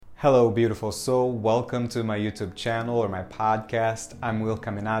Hello, beautiful soul. Welcome to my YouTube channel or my podcast. I'm Will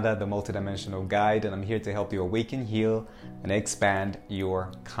Caminada, the multidimensional guide, and I'm here to help you awaken, heal, and expand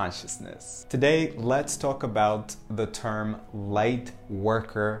your consciousness. Today, let's talk about the term light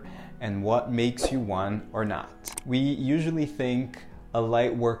worker and what makes you one or not. We usually think a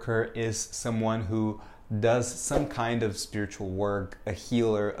light worker is someone who does some kind of spiritual work, a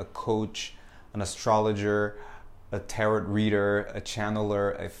healer, a coach, an astrologer, a tarot reader, a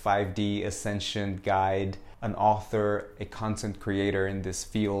channeler, a 5D ascension guide, an author, a content creator in this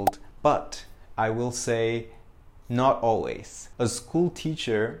field. But I will say, not always. A school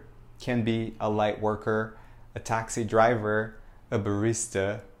teacher can be a light worker, a taxi driver, a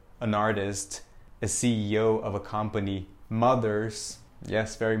barista, an artist, a CEO of a company, mothers,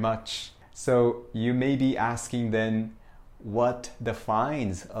 yes, very much. So you may be asking then, what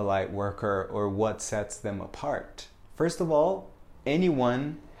defines a light worker or what sets them apart? First of all,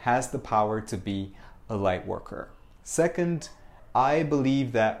 anyone has the power to be a light worker. Second, I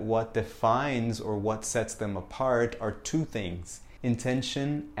believe that what defines or what sets them apart are two things: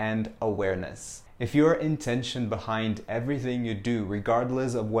 intention and awareness. If your intention behind everything you do,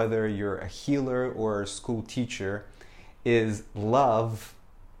 regardless of whether you're a healer or a school teacher, is love,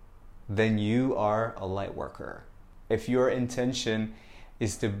 then you are a light worker. If your intention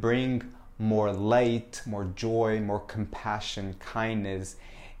is to bring more light, more joy, more compassion, kindness,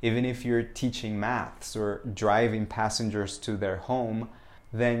 even if you're teaching maths or driving passengers to their home,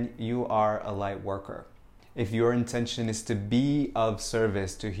 then you are a light worker. If your intention is to be of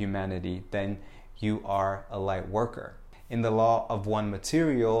service to humanity, then you are a light worker. In the law of one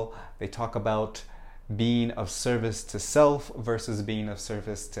material, they talk about being of service to self versus being of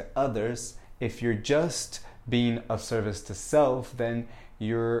service to others. If you're just being of service to self, then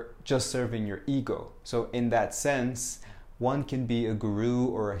you're just serving your ego. So in that sense, one can be a guru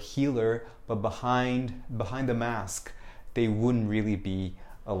or a healer, but behind the mask, they wouldn't really be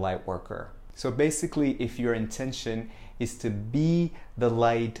a light worker. So basically, if your intention is to be the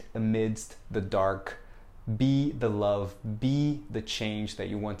light amidst the dark, be the love, be the change that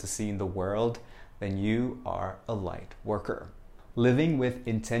you want to see in the world, then you are a light worker. Living with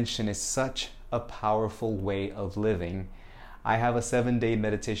intention is such a powerful way of living. I have a 7-day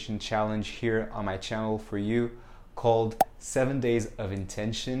meditation challenge here on my channel for you called 7 Days of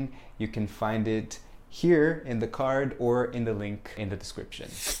Intention. You can find it here in the card or in the link in the description.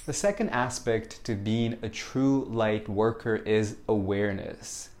 The second aspect to being a true light worker is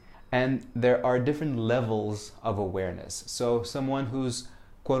awareness. And there are different levels of awareness. So someone who's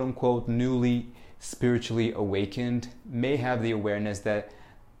quote unquote newly spiritually awakened may have the awareness that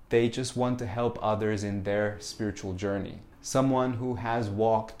they just want to help others in their spiritual journey. Someone who has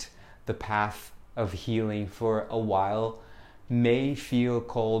walked the path of healing for a while may feel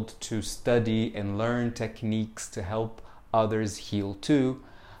called to study and learn techniques to help others heal too.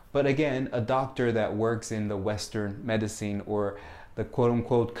 But again, a doctor that works in the Western medicine or the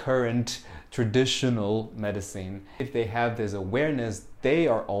quote-unquote current traditional medicine, if they have this awareness, they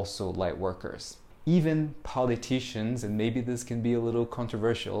are also light workers. Even politicians, and maybe this can be a little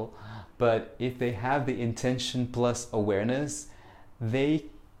controversial, but if they have the intention plus awareness, they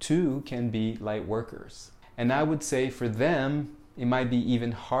too can be light workers. And I would say for them, it might be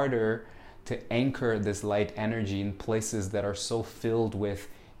even harder to anchor this light energy in places that are so filled with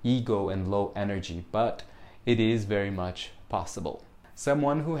ego and low energy, but it is very much possible.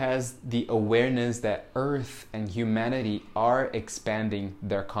 Someone who has the awareness that Earth and humanity are expanding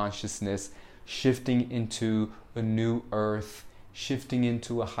their consciousness, shifting into a new Earth, shifting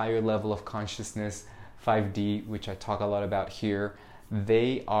into a higher level of consciousness, 5D, which I talk a lot about here,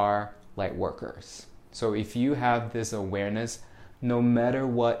 they are light workers. So if you have this awareness, no matter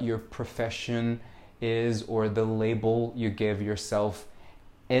what your profession is or the label you give yourself,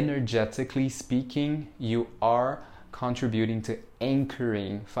 energetically speaking, you are contributing to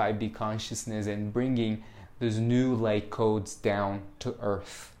anchoring 5D consciousness and bringing those new light codes down to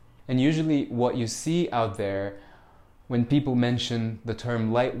Earth. And usually what you see out there when people mention the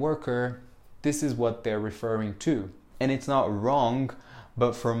term light worker, this is what they're referring to. And it's not wrong,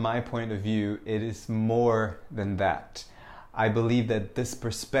 but from my point of view, it is more than that. I believe that this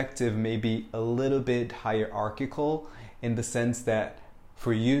perspective may be a little bit hierarchical in the sense that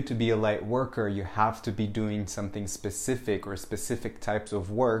for you to be a light worker, you have to be doing something specific or specific types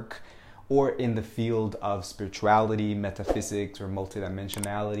of work, or in the field of spirituality, metaphysics, or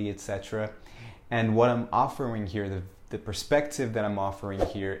multidimensionality, etc. And what I'm offering here, the perspective that I'm offering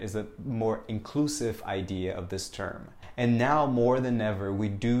here is a more inclusive idea of this term. And now more than ever, we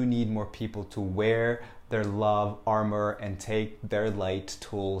do need more people to wear their love armor and take their light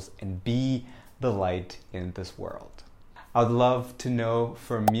tools and be the light in this world. I'd love to know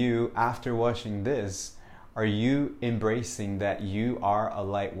from you after watching this, are you embracing that you are a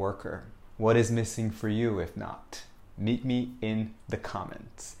light worker? What is missing for you if not? Meet me in the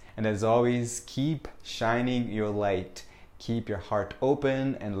comments. And as always, keep shining your light. Keep your heart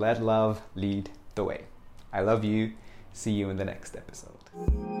open and let love lead the way. I love you. See you in the next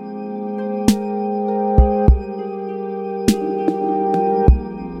episode.